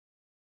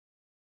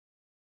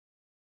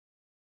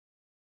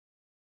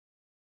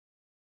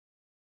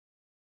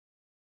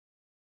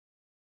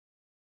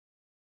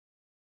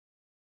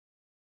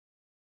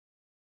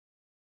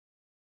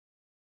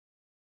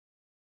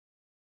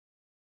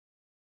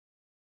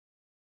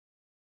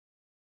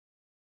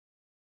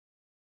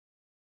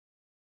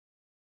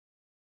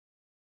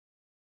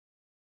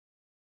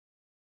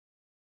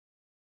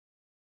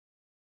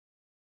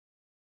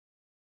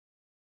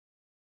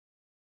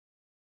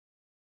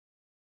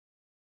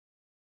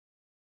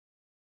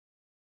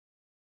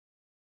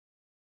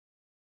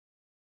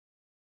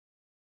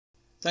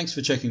Thanks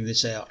for checking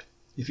this out.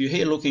 If you're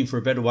here looking for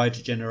a better way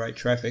to generate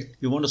traffic,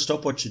 you'll want to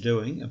stop what you're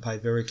doing and pay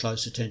very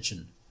close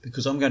attention,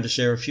 because I'm going to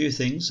share a few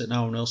things that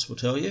no one else will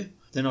tell you.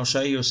 Then I'll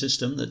show you a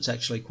system that's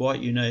actually quite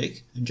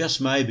unique and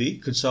just maybe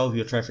could solve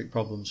your traffic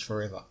problems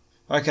forever.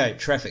 Okay,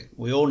 traffic.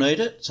 We all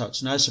need it, so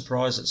it's no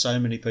surprise that so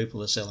many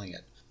people are selling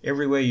it.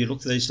 Everywhere you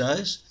look these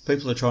days,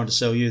 people are trying to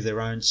sell you their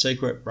own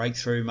secret,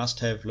 breakthrough,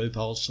 must-have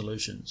loophole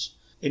solutions.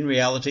 In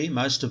reality,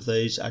 most of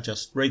these are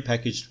just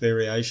repackaged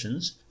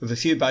variations of a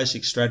few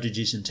basic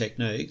strategies and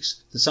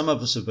techniques that some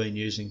of us have been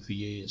using for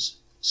years.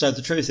 So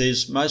the truth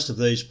is, most of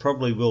these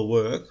probably will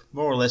work,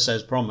 more or less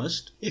as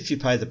promised, if you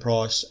pay the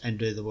price and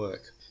do the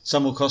work.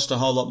 Some will cost a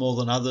whole lot more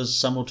than others,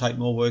 some will take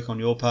more work on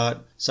your part,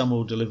 some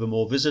will deliver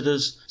more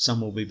visitors, some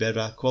will be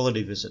better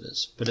quality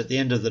visitors. But at the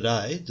end of the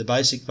day, the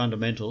basic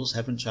fundamentals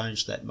haven't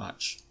changed that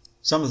much.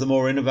 Some of the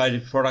more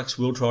innovative products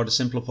will try to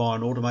simplify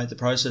and automate the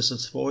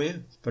processes for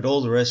you, but all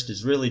the rest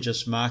is really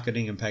just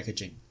marketing and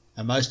packaging.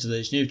 And most of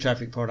these new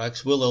traffic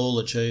products will all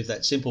achieve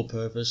that simple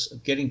purpose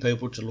of getting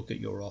people to look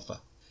at your offer.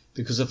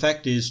 Because the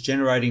fact is,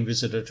 generating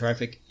visitor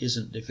traffic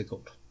isn't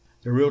difficult.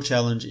 The real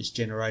challenge is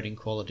generating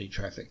quality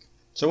traffic.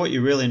 So what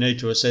you really need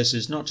to assess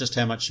is not just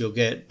how much you'll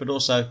get, but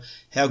also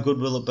how good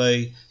will it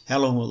be, how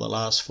long will it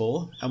last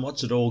for, and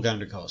what's it all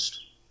going to cost.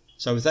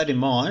 So with that in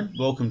mind,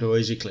 welcome to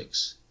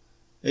EzClix.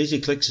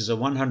 EzClix is a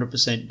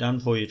 100%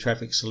 done-for-you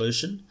traffic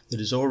solution that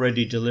is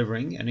already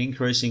delivering an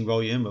increasing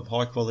volume of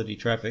high-quality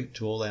traffic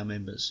to all our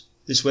members.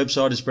 This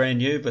website is brand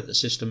new, but the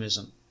system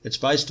isn't. It's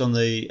based on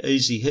the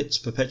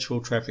EzHits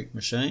perpetual traffic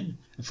machine,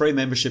 a free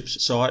membership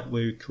site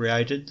we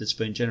created that's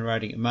been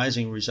generating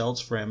amazing results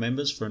for our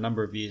members for a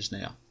number of years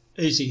now.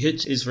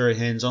 EzHits is very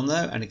hands-on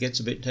though, and it gets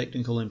a bit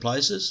technical in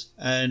places,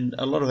 and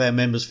a lot of our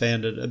members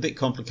found it a bit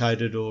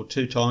complicated or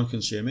too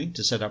time-consuming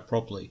to set up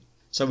properly.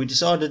 So we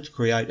decided to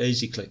create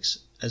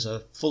EzClix as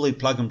a fully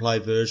plug-and-play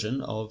version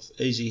of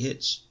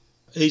EzHits.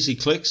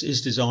 EzClix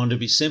is designed to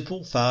be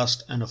simple,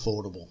 fast and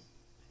affordable.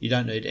 You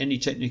don't need any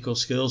technical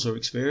skills or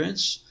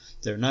experience,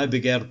 there are no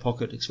big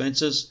out-of-pocket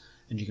expenses,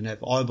 and you can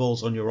have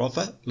eyeballs on your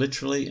offer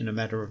literally in a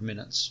matter of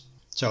minutes.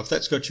 So if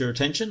that's got your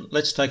attention,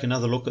 let's take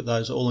another look at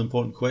those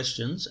all-important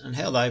questions and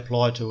how they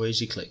apply to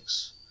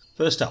EzClix.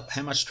 First up,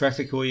 how much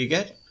traffic will you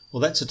get?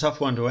 Well, that's a tough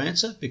one to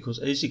answer because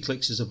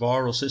EzClix is a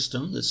viral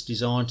system that's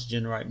designed to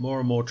generate more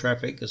and more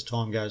traffic as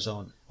time goes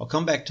on. I'll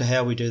come back to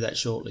how we do that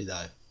shortly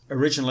though.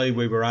 Originally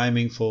we were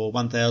aiming for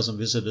 1,000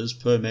 visitors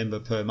per member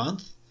per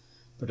month,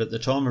 but at the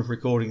time of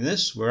recording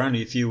this we're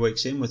only a few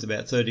weeks in with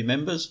about 30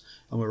 members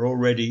and we're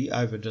already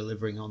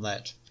over-delivering on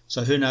that.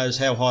 So who knows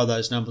how high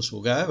those numbers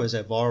will go as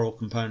our viral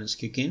components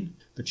kick in,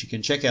 but you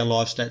can check our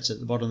live stats at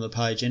the bottom of the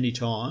page any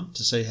time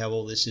to see how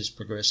all this is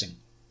progressing.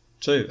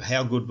 2.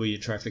 How good will your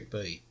traffic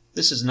be?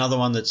 This is another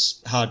one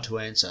that's hard to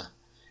answer.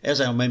 As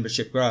our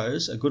membership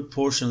grows, a good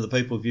portion of the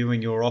people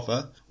viewing your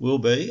offer will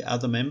be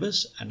other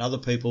members and other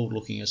people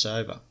looking us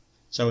over.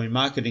 So in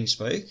marketing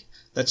speak,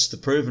 that's the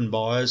proven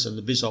buyers and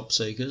the biz op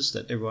seekers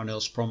that everyone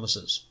else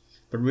promises.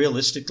 But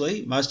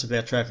realistically, most of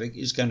our traffic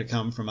is going to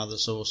come from other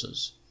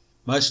sources.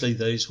 Mostly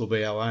these will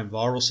be our own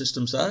viral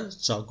systems though,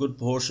 so a good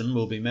portion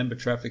will be member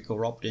traffic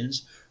or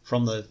opt-ins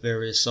from the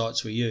various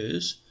sites we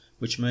use,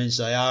 which means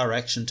they are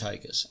action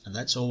takers, and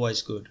that's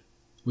always good.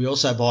 We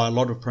also buy a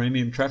lot of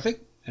premium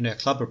traffic, and our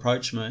club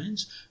approach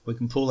means we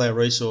can pool our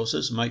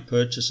resources and make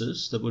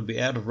purchases that would be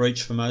out of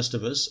reach for most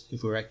of us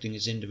if we're acting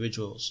as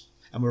individuals.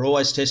 And we're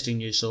always testing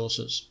new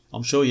sources.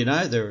 I'm sure you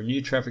know there are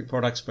new traffic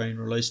products being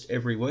released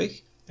every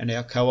week, and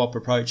our co-op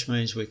approach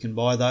means we can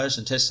buy those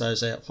and test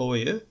those out for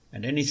you,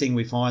 and anything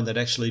we find that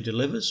actually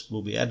delivers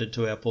will be added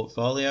to our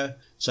portfolio,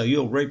 so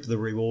you'll reap the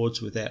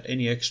rewards without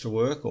any extra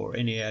work or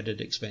any added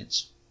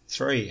expense.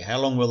 3. How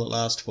long will it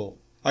last for?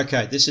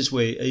 Okay, this is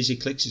where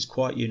EzClix is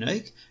quite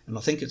unique, and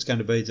I think it's going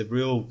to be the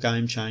real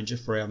game changer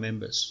for our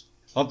members.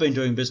 I've been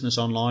doing business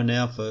online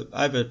now for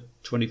over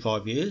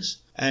 25 years,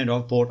 and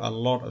I've bought a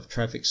lot of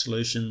traffic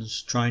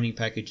solutions, training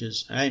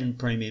packages, and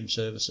premium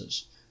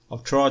services.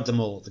 I've tried them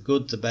all, the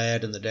good, the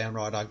bad, and the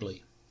downright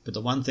ugly. But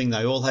the one thing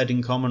they all had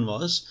in common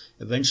was,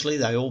 eventually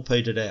they all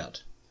petered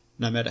out.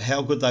 No matter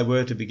how good they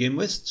were to begin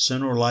with,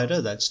 sooner or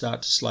later they'd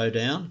start to slow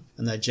down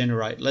and they'd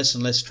generate less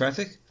and less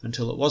traffic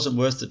until it wasn't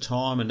worth the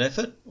time and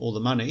effort or the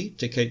money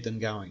to keep them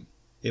going.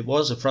 It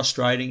was a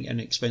frustrating and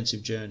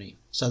expensive journey.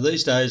 So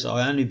these days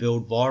I only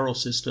build viral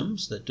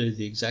systems that do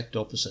the exact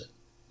opposite.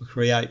 We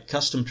create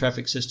custom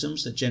traffic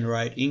systems that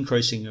generate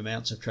increasing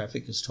amounts of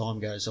traffic as time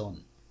goes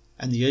on.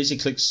 And the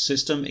EzClix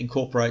system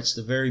incorporates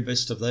the very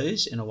best of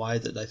these in a way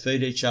that they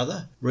feed each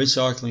other,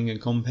 recycling and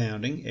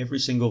compounding every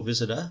single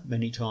visitor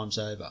many times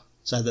over,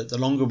 so that the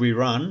longer we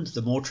run,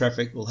 the more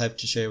traffic we'll have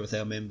to share with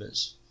our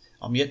members.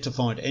 I'm yet to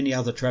find any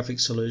other traffic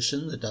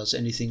solution that does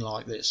anything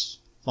like this.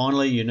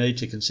 Finally, you need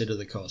to consider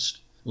the cost.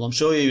 Well, I'm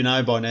sure you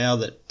know by now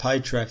that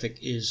paid traffic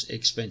is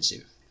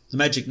expensive. The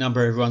magic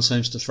number everyone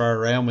seems to throw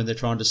around when they're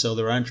trying to sell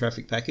their own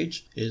traffic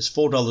package is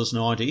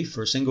 $4.90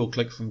 for a single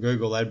click from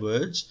Google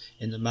AdWords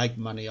in the make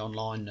money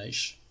online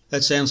niche.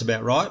 That sounds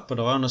about right, but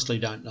I honestly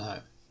don't know.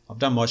 I've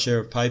done my share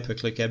of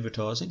pay-per-click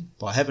advertising,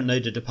 but I haven't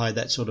needed to pay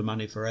that sort of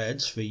money for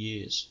ads for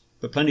years.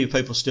 But plenty of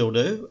people still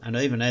do, and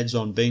even ads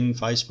on Bing,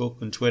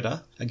 Facebook and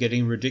Twitter are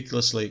getting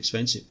ridiculously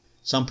expensive.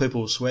 Some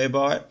people will swear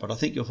by it, but I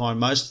think you'll find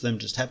most of them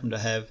just happen to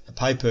have a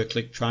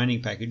pay-per-click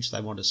training package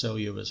they want to sell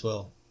you as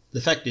well.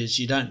 The fact is,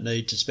 you don't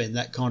need to spend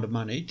that kind of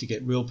money to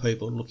get real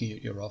people looking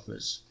at your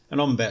offers.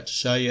 And I'm about to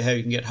show you how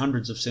you can get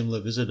hundreds of similar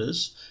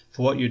visitors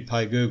for what you'd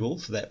pay Google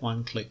for that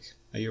one click.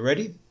 Are you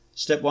ready?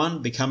 Step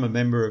 1, become a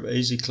member of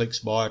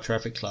EzClix Buyer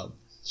Traffic Club.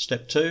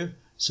 Step 2,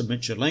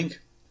 submit your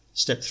link.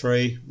 Step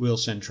 3, we'll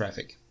send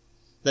traffic.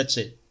 That's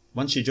it.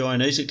 Once you join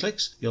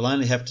EzClix, you'll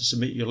only have to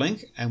submit your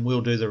link and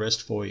we'll do the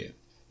rest for you.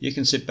 You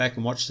can sit back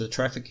and watch the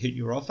traffic hit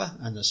your offer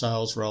and the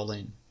sales roll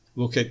in.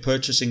 We'll keep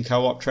purchasing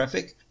co-op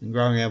traffic and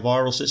growing our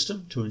viral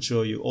system to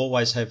ensure you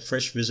always have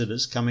fresh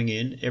visitors coming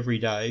in every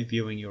day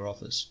viewing your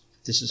offers.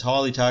 This is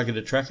highly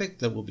targeted traffic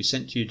that will be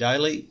sent to you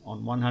daily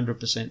on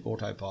 100%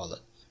 autopilot.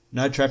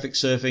 No traffic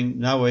surfing,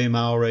 no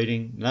email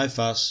reading, no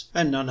fuss,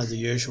 and none of the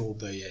usual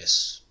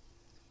BS.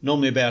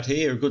 Normally about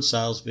here, a good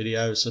sales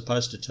video is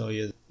supposed to tell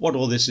you what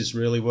all this is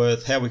really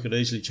worth, how we could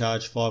easily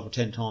charge 5 or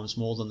 10 times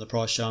more than the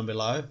price shown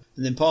below,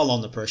 and then pile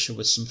on the pressure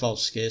with some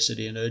false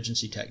scarcity and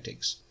urgency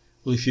tactics.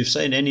 Well, if you've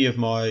seen any of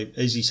my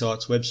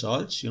EasySites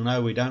websites, you'll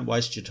know we don't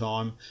waste your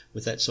time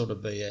with that sort of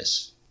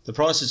BS. The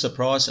price is the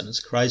price and it's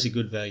crazy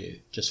good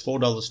value, just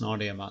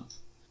 $4.90 a month.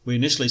 We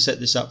initially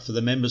set this up for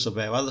the members of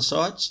our other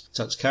sites,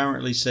 so it's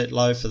currently set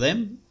low for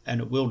them,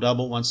 and it will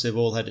double once they've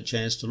all had a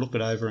chance to look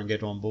it over and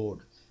get on board.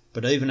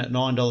 But even at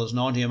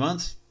 $9.90 a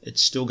month,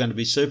 it's still going to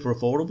be super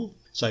affordable,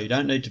 so you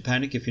don't need to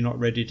panic if you're not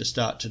ready to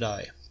start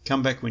today.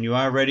 Come back when you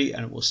are ready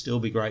and it will still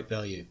be great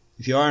value.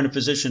 If you are in a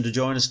position to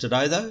join us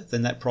today though,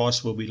 then that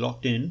price will be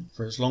locked in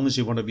for as long as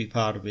you want to be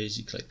part of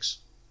EzClix.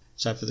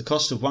 So for the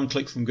cost of one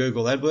click from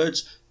Google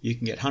AdWords, you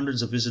can get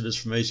hundreds of visitors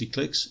from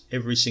EzClix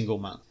every single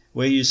month.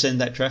 Where you send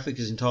that traffic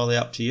is entirely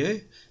up to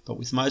you, but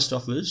with most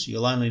offers,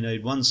 you'll only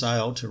need one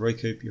sale to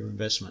recoup your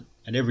investment,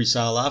 and every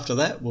sale after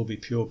that will be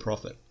pure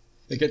profit.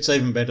 It gets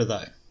even better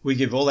though. We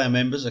give all our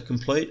members a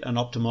complete and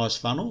optimised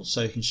funnel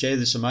so you can share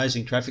this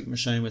amazing traffic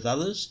machine with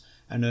others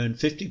and earn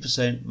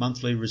 50%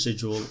 monthly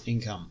residual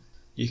income.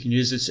 You can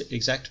use this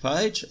exact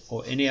page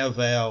or any of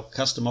our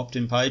custom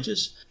opt-in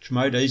pages to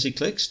promote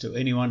EzClix to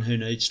anyone who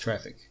needs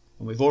traffic.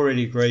 And we've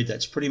already agreed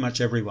that's pretty much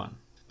everyone.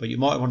 But you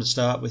might want to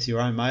start with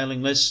your own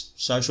mailing list,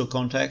 social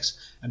contacts,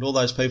 and all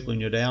those people in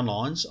your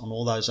downlines on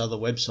all those other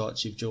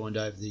websites you've joined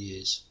over the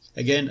years.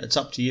 Again, it's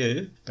up to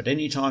you, but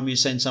any time you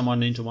send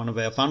someone into one of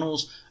our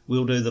funnels,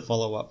 we'll do the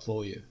follow-up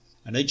for you.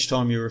 And each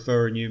time you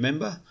refer a new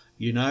member,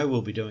 you know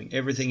we'll be doing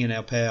everything in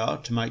our power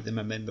to make them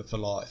a member for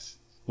life.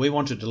 We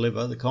want to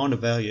deliver the kind of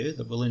value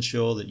that will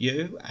ensure that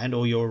you and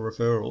all your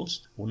referrals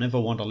will never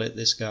want to let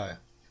this go.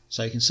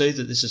 So you can see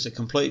that this is a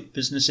complete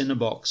business in a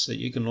box that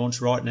you can launch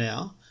right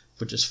now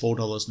for just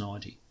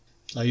 $4.90.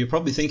 Now you're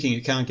probably thinking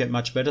it can't get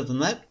much better than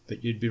that,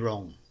 but you'd be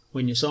wrong.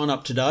 When you sign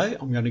up today,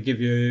 I'm going to give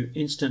you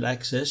instant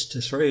access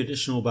to 3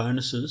 additional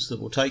bonuses that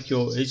will take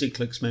your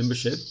EzClix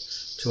membership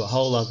to a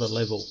whole other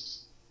level.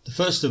 The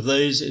first of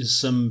these is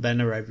some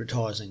banner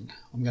advertising.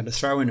 I'm going to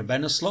throw in a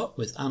banner slot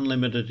with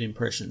unlimited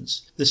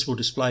impressions. This will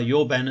display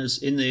your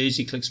banners in the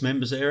EzClix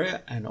members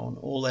area and on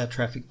all our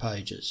traffic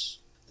pages.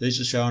 These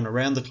are shown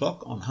around the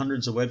clock on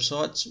hundreds of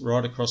websites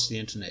right across the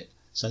internet.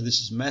 So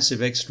this is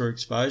massive extra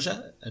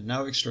exposure at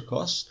no extra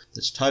cost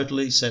that's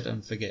totally set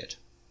and forget.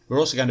 We're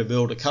also going to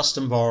build a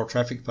custom viral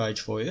traffic page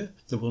for you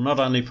that will not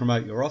only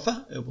promote your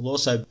offer, it will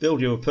also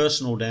build you a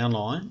personal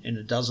downline in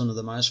a dozen of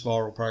the most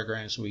viral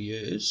programs we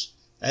use,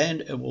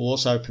 and it will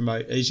also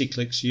promote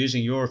EzClix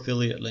using your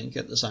affiliate link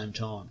at the same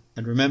time.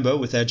 And remember,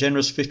 with our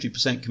generous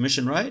 50%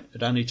 commission rate,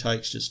 it only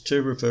takes just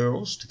 2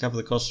 referrals to cover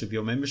the cost of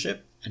your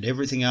membership, and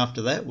everything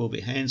after that will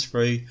be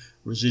hands-free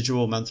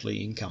residual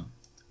monthly income.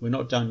 We're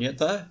not done yet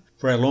though.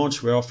 For our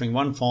launch, we're offering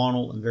one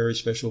final and very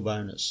special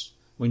bonus.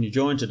 When you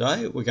join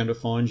today, we're going to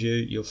find you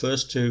your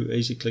first 2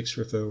 EzClix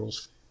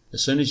referrals.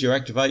 As soon as you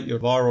activate your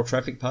viral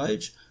traffic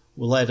page,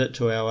 we'll add it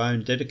to our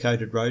own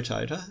dedicated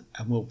rotator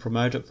and we'll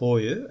promote it for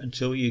you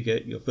until you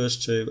get your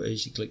first 2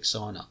 EzClix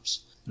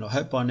sign-ups. And I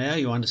hope by now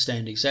you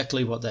understand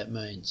exactly what that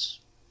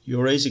means.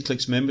 Your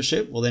EzClix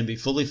membership will then be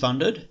fully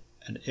funded,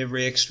 and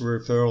every extra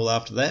referral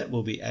after that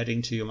will be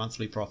adding to your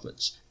monthly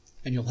profits.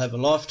 And you'll have a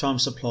lifetime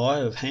supply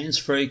of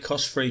hands-free,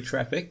 cost-free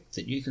traffic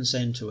that you can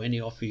send to any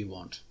offer you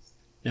want.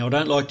 Now, I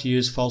don't like to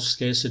use false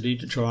scarcity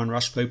to try and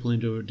rush people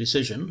into a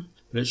decision,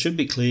 but it should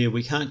be clear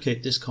we can't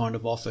keep this kind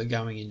of offer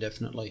going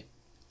indefinitely.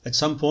 At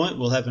some point,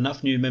 we'll have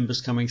enough new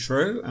members coming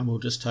through and we'll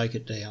just take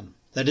it down.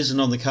 That isn't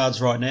on the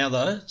cards right now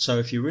though, so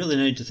if you really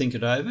need to think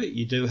it over,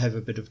 you do have a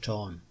bit of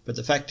time. But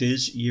the fact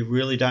is, you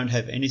really don't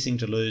have anything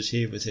to lose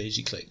here with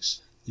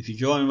EzClix. If you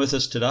join with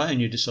us today and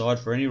you decide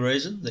for any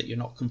reason that you're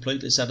not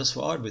completely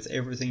satisfied with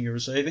everything you're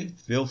receiving,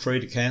 feel free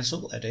to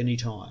cancel at any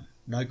time.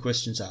 No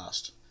questions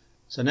asked.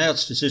 So now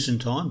it's decision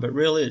time, but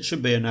really it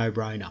should be a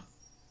no-brainer.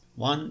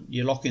 1,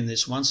 you lock in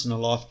this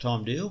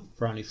once-in-a-lifetime deal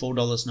for only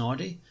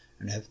 $4.90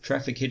 and have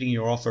traffic hitting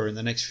your offer in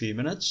the next few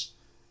minutes.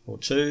 Or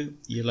 2,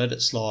 you let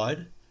it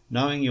slide,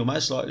 knowing you'll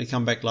most likely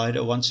come back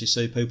later once you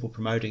see people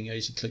promoting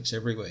EzClix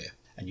everywhere.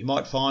 And you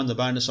might find the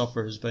bonus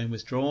offer has been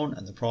withdrawn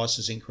and the price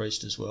has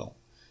increased as well.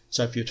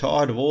 So if you're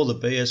tired of all the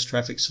BS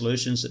traffic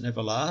solutions that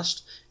never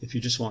last, if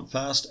you just want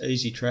fast,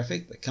 easy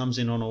traffic that comes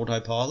in on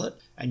autopilot,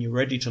 and you're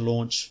ready to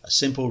launch a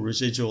simple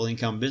residual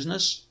income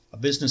business, a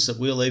business that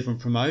we'll even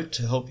promote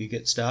to help you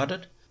get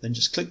started, then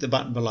just click the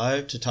button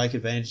below to take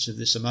advantage of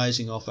this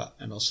amazing offer,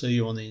 and I'll see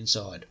you on the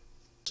inside.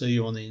 See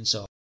you on the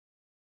inside.